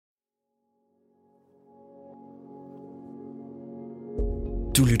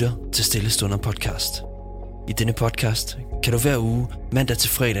Du lytter til Stille Stunder podcast. I denne podcast kan du hver uge, mandag til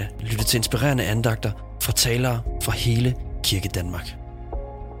fredag, lytte til inspirerende andagter fra talere fra hele Kirke Danmark.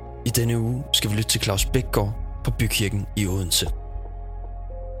 I denne uge skal vi lytte til Claus Bækgaard på Bykirken i Odense.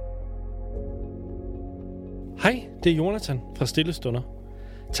 Hej, det er Jonathan fra Stille Stunder.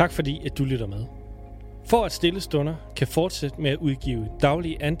 Tak fordi, at du lytter med. For at Stille Stunder kan fortsætte med at udgive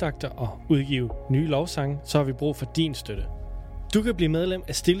daglige andagter og udgive nye lovsange, så har vi brug for din støtte. Du kan blive medlem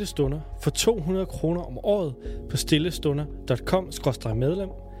af Stille Stunder for 200 kroner om året på stillestunder.com/medlem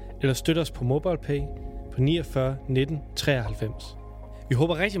eller støtte os på MobilePay på 49 19 93. Vi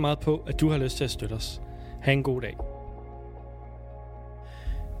håber rigtig meget på, at du har lyst til at støtte os. Ha' en god dag.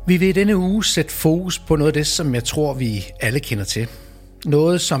 Vi vil i denne uge sætte fokus på noget af det, som jeg tror, vi alle kender til.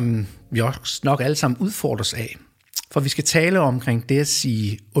 Noget, som vi også nok alle sammen udfordres af. For vi skal tale omkring det at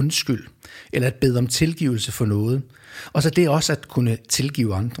sige undskyld, eller at bede om tilgivelse for noget. Og så det også at kunne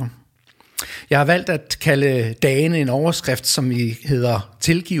tilgive andre. Jeg har valgt at kalde dagene en overskrift, som vi hedder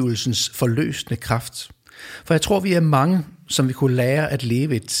Tilgivelsens forløsende kraft. For jeg tror, vi er mange, som vi kunne lære at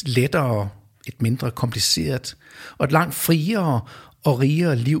leve et lettere, et mindre kompliceret og et langt friere og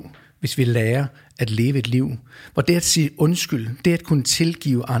rigere liv, hvis vi lærer at leve et liv, hvor det at sige undskyld, det at kunne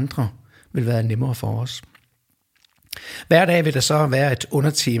tilgive andre, vil være nemmere for os. Hver dag vil der så være et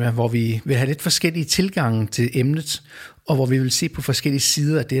undertema, hvor vi vil have lidt forskellige tilgange til emnet, og hvor vi vil se på forskellige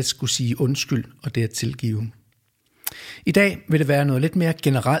sider af det at skulle sige undskyld og det at tilgive. I dag vil det være noget lidt mere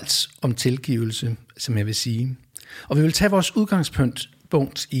generelt om tilgivelse, som jeg vil sige. Og vi vil tage vores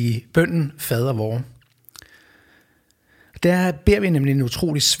udgangspunkt i bønnen Fader vor. Der beder vi nemlig en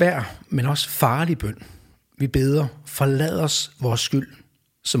utrolig svær, men også farlig bøn. Vi beder, forlad os vores skyld,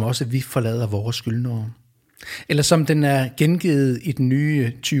 som også vi forlader vores skyldnere. Eller som den er gengivet i den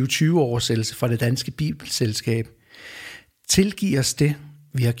nye 2020-oversættelse fra det danske bibelselskab. Tilgiv os det,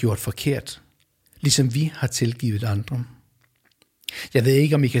 vi har gjort forkert, ligesom vi har tilgivet andre. Jeg ved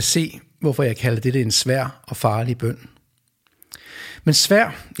ikke, om I kan se, hvorfor jeg kalder det en svær og farlig bøn. Men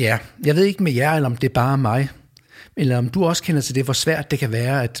svær, ja, jeg ved ikke med jer, eller om det er bare mig, eller om du også kender til det, hvor svært det kan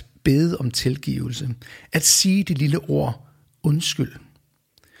være at bede om tilgivelse. At sige det lille ord, undskyld.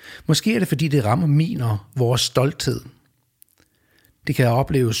 Måske er det, fordi det rammer min og vores stolthed. Det kan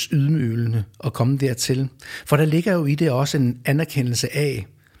opleves ydmygende at komme dertil, for der ligger jo i det også en anerkendelse af,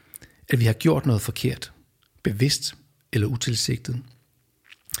 at vi har gjort noget forkert, bevidst eller utilsigtet.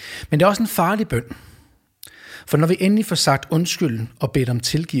 Men det er også en farlig bøn, for når vi endelig får sagt undskyld og bedt om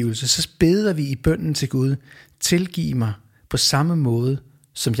tilgivelse, så beder vi i bønnen til Gud, tilgiv mig på samme måde,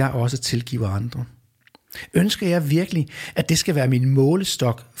 som jeg også tilgiver andre. Ønsker jeg virkelig, at det skal være min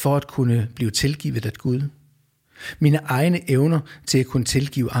målestok for at kunne blive tilgivet af Gud? Mine egne evner til at kunne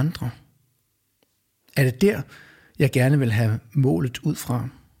tilgive andre? Er det der, jeg gerne vil have målet ud fra?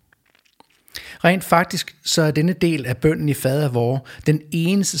 Rent faktisk så er denne del af bønnen i Fader vor den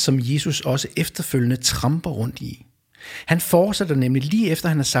eneste, som Jesus også efterfølgende tramper rundt i. Han fortsætter nemlig lige efter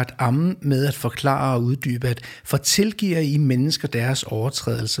han har sagt amen med at forklare og uddybe, at for tilgiver I mennesker deres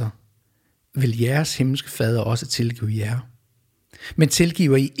overtrædelser, vil jeres himmelske fader også tilgive jer. Men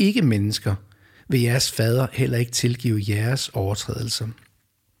tilgiver I ikke mennesker, vil jeres fader heller ikke tilgive jeres overtrædelser.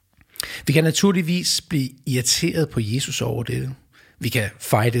 Vi kan naturligvis blive irriteret på Jesus over det. Vi kan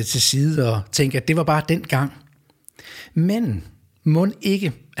feje det til side og tænke, at det var bare den gang. Men mon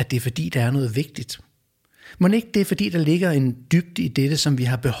ikke, at det er fordi, der er noget vigtigt. Mon ikke det er fordi, der ligger en dybde i dette, som vi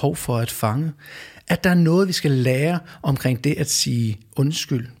har behov for at fange. At der er noget, vi skal lære omkring det at sige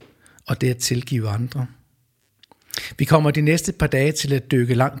undskyld og det at tilgive andre. Vi kommer de næste par dage til at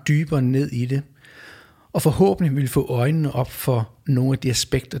dykke langt dybere ned i det, og forhåbentlig vil vi få øjnene op for nogle af de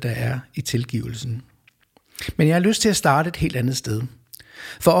aspekter, der er i tilgivelsen. Men jeg har lyst til at starte et helt andet sted.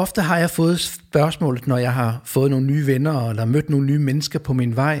 For ofte har jeg fået spørgsmålet, når jeg har fået nogle nye venner, eller mødt nogle nye mennesker på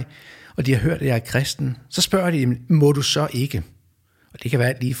min vej, og de har hørt, at jeg er kristen, så spørger de, må du så ikke? Og det kan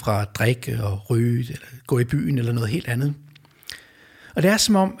være lige fra at drikke og ryge, eller gå i byen, eller noget helt andet. Og det er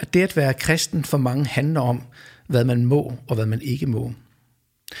som om, at det at være kristen for mange handler om, hvad man må og hvad man ikke må.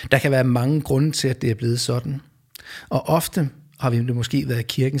 Der kan være mange grunde til, at det er blevet sådan. Og ofte har vi det måske været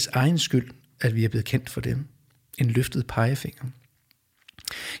kirkens egen skyld, at vi er blevet kendt for det. En løftet pegefinger.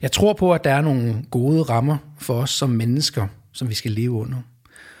 Jeg tror på, at der er nogle gode rammer for os som mennesker, som vi skal leve under.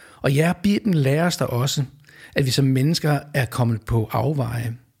 Og ja, Bibelen lærer os der også, at vi som mennesker er kommet på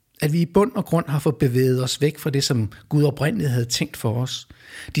afveje. At vi i bund og grund har fået bevæget os væk fra det, som Gud oprindeligt havde tænkt for os.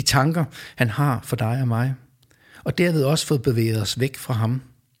 De tanker, han har for dig og mig. Og derved også fået bevæget os væk fra ham.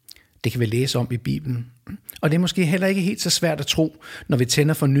 Det kan vi læse om i Bibelen. Og det er måske heller ikke helt så svært at tro, når vi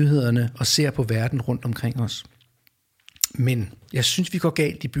tænder for nyhederne og ser på verden rundt omkring os. Men jeg synes, vi går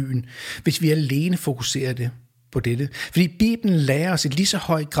galt i byen, hvis vi alene fokuserer det på dette. Fordi Bibelen lærer os i lige så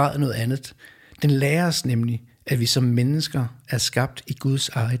høj grad noget andet. Den lærer os nemlig, at vi som mennesker er skabt i Guds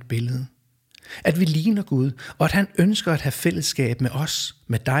eget billede. At vi ligner Gud, og at han ønsker at have fællesskab med os,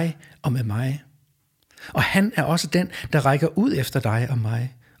 med dig og med mig. Og han er også den, der rækker ud efter dig og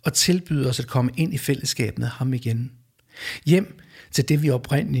mig, og tilbyder os at komme ind i fællesskab med ham igen. Hjem til det, vi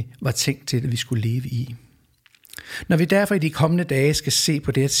oprindeligt var tænkt til, at vi skulle leve i. Når vi derfor i de kommende dage skal se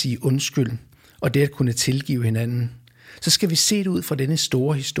på det at sige undskyld, og det at kunne tilgive hinanden, så skal vi se det ud fra denne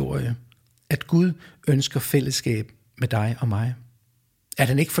store historie, at Gud ønsker fællesskab med dig og mig. At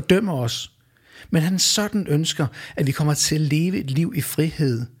han ikke fordømmer os, men han sådan ønsker, at vi kommer til at leve et liv i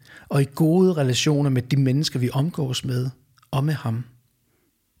frihed og i gode relationer med de mennesker, vi omgås med og med ham.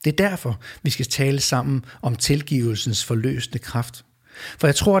 Det er derfor, vi skal tale sammen om tilgivelsens forløsende kraft. For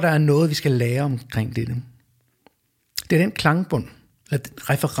jeg tror, der er noget, vi skal lære omkring dette. Det er den klangbund, eller den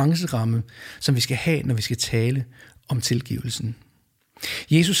referenceramme, som vi skal have, når vi skal tale om tilgivelsen.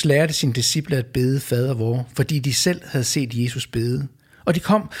 Jesus lærte sine disciple at bede Fader vor, fordi de selv havde set Jesus bede. Og de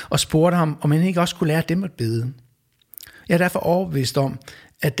kom og spurgte ham, om han ikke også kunne lære dem at bede. Jeg er derfor overbevist om,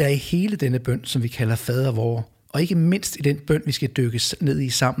 at der i hele denne bøn, som vi kalder Fader vor, og ikke mindst i den bøn, vi skal dykke ned i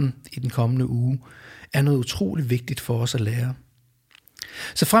sammen i den kommende uge, er noget utroligt vigtigt for os at lære.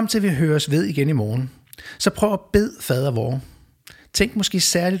 Så frem til vi høres ved igen i morgen, så prøv at bede Fader vor. Tænk måske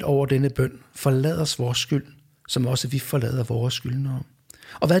særligt over denne bøn, forlad os vores skyld, som også vi forlader vores skyldnere.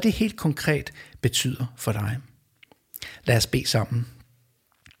 Og hvad det helt konkret betyder for dig. Lad os bede sammen.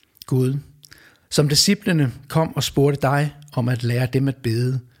 Gud, som disciplene kom og spurgte dig om at lære dem at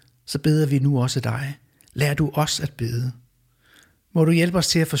bede, så beder vi nu også dig. Lær du os at bede. Må du hjælpe os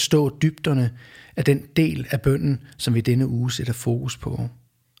til at forstå dybderne af den del af bønnen, som vi denne uge sætter fokus på.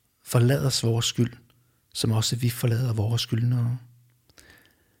 Forlad os vores skyld, som også vi forlader vores skyldnere.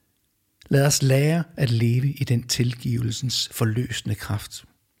 Lad os lære at leve i den tilgivelsens forløsende kraft.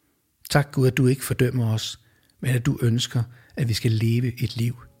 Tak Gud, at du ikke fordømmer os, men at du ønsker, at vi skal leve et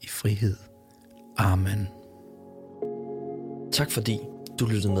liv i frihed. Amen. Tak fordi du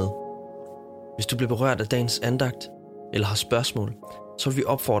lyttede med. Hvis du blev berørt af dagens andagt eller har spørgsmål, så vil vi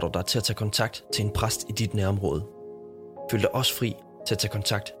opfordre dig til at tage kontakt til en præst i dit nærområde. Føl dig også fri til at tage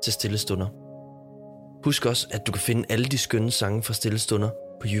kontakt til Stille Stunder. Husk også, at du kan finde alle de skønne sange fra Stille Stunder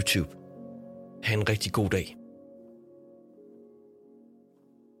på YouTube. Ha' en rigtig god dag.